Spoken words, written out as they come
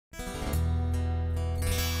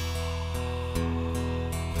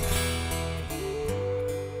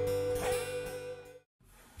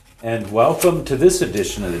And welcome to this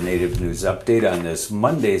edition of the Native News Update on this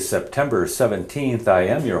Monday, September 17th. I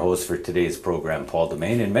am your host for today's program, Paul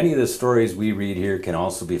DeMain, and many of the stories we read here can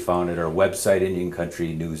also be found at our website,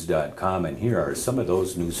 IndianCountryTV.com, and here are some of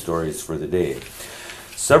those news stories for the day.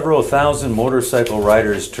 Several thousand motorcycle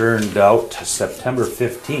riders turned out September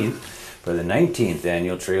 15th for the 19th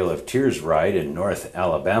annual Trail of Tears ride in North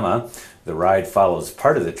Alabama. The ride follows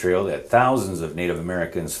part of the trail that thousands of Native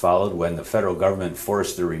Americans followed when the federal government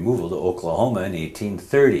forced their removal to Oklahoma in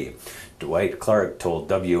 1830. Dwight Clark told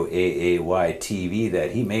WAAY-TV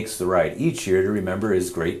that he makes the ride each year to remember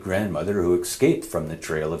his great-grandmother who escaped from the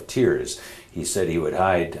Trail of Tears. He said he would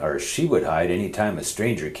hide, or she would hide, any time a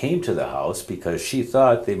stranger came to the house because she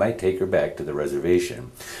thought they might take her back to the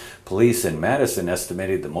reservation. Police in Madison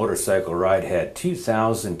estimated the motorcycle ride had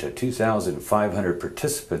 2,000 to 2,500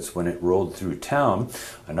 participants when it rolled through town.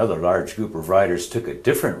 Another large group of riders took a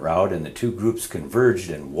different route, and the two groups converged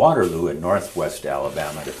in Waterloo in northwest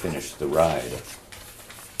Alabama to finish the ride.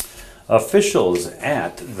 Officials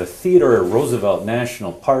at the Theodore Roosevelt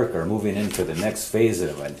National Park are moving into the next phase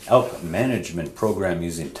of an elk management program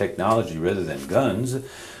using technology rather than guns.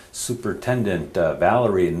 Superintendent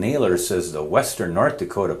Valerie Naylor says the western North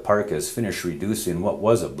Dakota Park has finished reducing what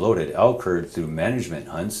was a bloated elk herd through management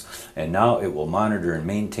hunts, and now it will monitor and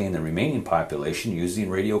maintain the remaining population using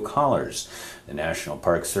radio collars. The National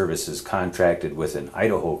Park Service is contracted with an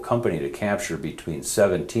Idaho company to capture between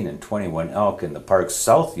 17 and 21 elk in the park's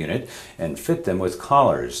south unit and fit them with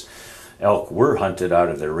collars. Elk were hunted out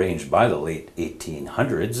of their range by the late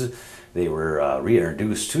 1800s. They were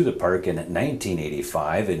reintroduced to the park in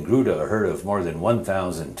 1985 and grew to a herd of more than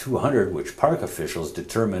 1,200, which park officials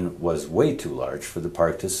determined was way too large for the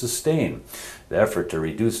park to sustain. The effort to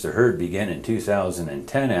reduce the herd began in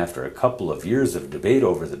 2010 after a couple of years of debate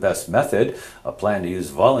over the best method. A plan to use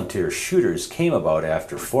volunteer shooters came about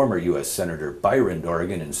after former U.S. Senator Byron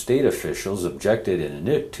Dorgan and state officials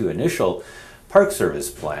objected to initial Park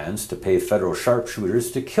Service plans to pay federal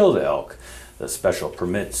sharpshooters to kill the elk. The special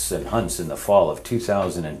permits and hunts in the fall of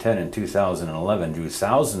 2010 and 2011 drew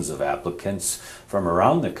thousands of applicants from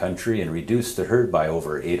around the country and reduced the herd by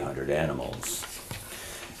over 800 animals.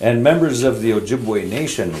 And members of the Ojibwe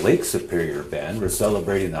Nation Lake Superior Band were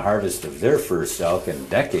celebrating the harvest of their first elk in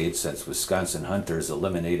decades since Wisconsin hunters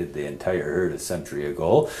eliminated the entire herd a century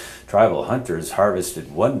ago. Tribal hunters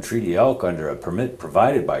harvested one treaty elk under a permit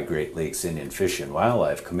provided by Great Lakes Indian Fish and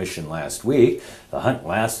Wildlife Commission last week. The hunt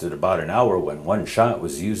lasted about an hour when one shot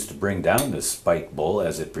was used to bring down the spike bull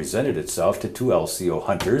as it presented itself to two LCO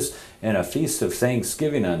hunters, and a feast of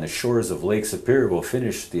Thanksgiving on the shores of Lake Superior will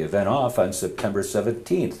finish the event off on September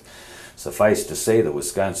 17th. Suffice to say, the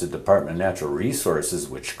Wisconsin Department of Natural Resources,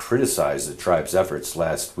 which criticized the tribe's efforts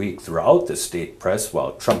last week throughout the state press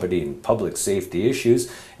while trumpeting public safety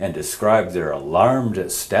issues and described their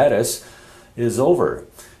alarmed status, is over.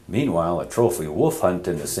 Meanwhile, a trophy wolf hunt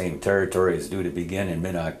in the same territory is due to begin in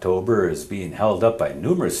mid-October, is being held up by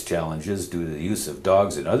numerous challenges due to the use of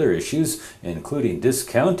dogs and other issues, including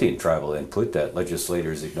discounting tribal input that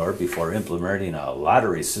legislators ignored before implementing a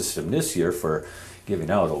lottery system this year for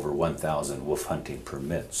giving out over 1,000 wolf hunting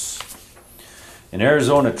permits. An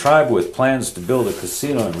Arizona tribe with plans to build a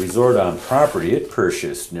casino and resort on property it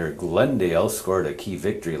purchased near Glendale scored a key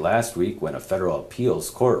victory last week when a federal appeals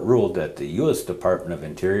court ruled that the U.S. Department of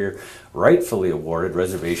Interior rightfully awarded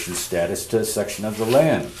reservation status to a section of the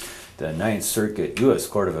land. The Ninth Circuit U.S.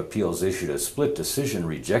 Court of Appeals issued a split decision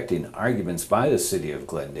rejecting arguments by the city of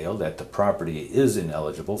Glendale that the property is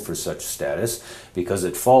ineligible for such status because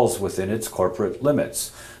it falls within its corporate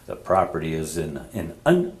limits. The property is in an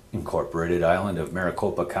unincorporated island of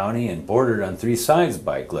Maricopa County and bordered on three sides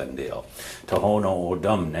by Glendale. Tohono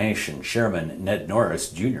O'odham Nation Chairman Ned Norris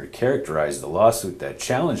Jr. characterized the lawsuit that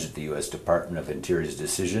challenged the U.S. Department of Interior's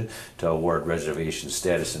decision to award reservation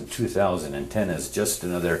status in 2010 as just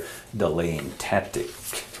another delaying tactic.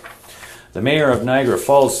 The mayor of Niagara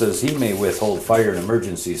Falls says he may withhold fire and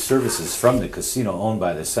emergency services from the casino owned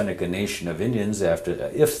by the Seneca Nation of Indians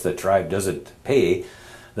if the tribe doesn't pay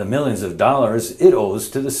the millions of dollars it owes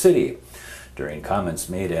to the city. During comments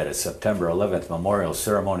made at a September 11th memorial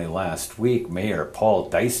ceremony last week, Mayor Paul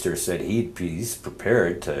Deister said he's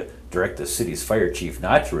prepared to direct the city's fire chief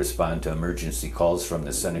not to respond to emergency calls from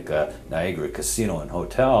the Seneca Niagara Casino and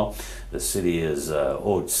Hotel. The city is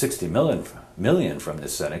owed $60 million from the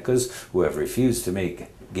Senecas, who have refused to make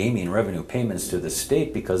gaming revenue payments to the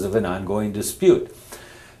state because of an ongoing dispute.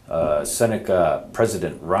 Seneca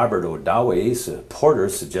President Robert O'Doway's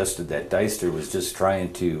supporters suggested that Deister was just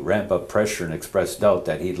trying to ramp up pressure and expressed doubt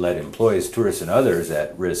that he'd let employees, tourists, and others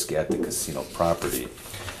at risk at the casino property.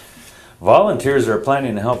 Volunteers are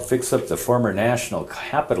planning to help fix up the former national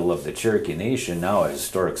capital of the Cherokee Nation, now a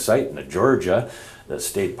historic site in Georgia. The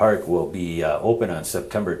state park will be open on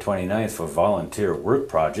September 29th for volunteer work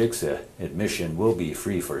projects. Admission will be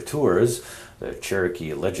free for tours. The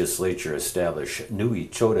Cherokee legislature established New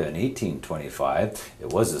Echota in 1825. It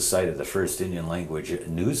was the site of the first Indian language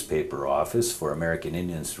newspaper office for American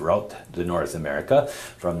Indians throughout the North America.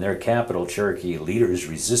 From their capital, Cherokee leaders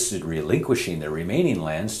resisted relinquishing their remaining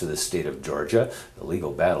lands to the state of Georgia. The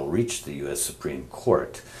legal battle reached the U.S. Supreme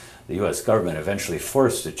Court. The U.S. government eventually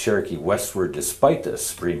forced the Cherokee westward despite the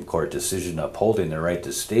Supreme Court decision upholding their right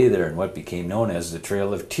to stay there in what became known as the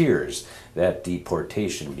Trail of Tears. That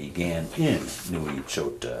deportation began in New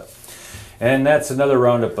Echota. And that's another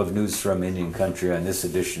roundup of news from Indian Country on this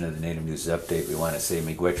edition of the Native News Update. We want to say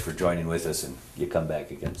miigwech for joining with us, and you come back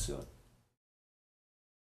again soon.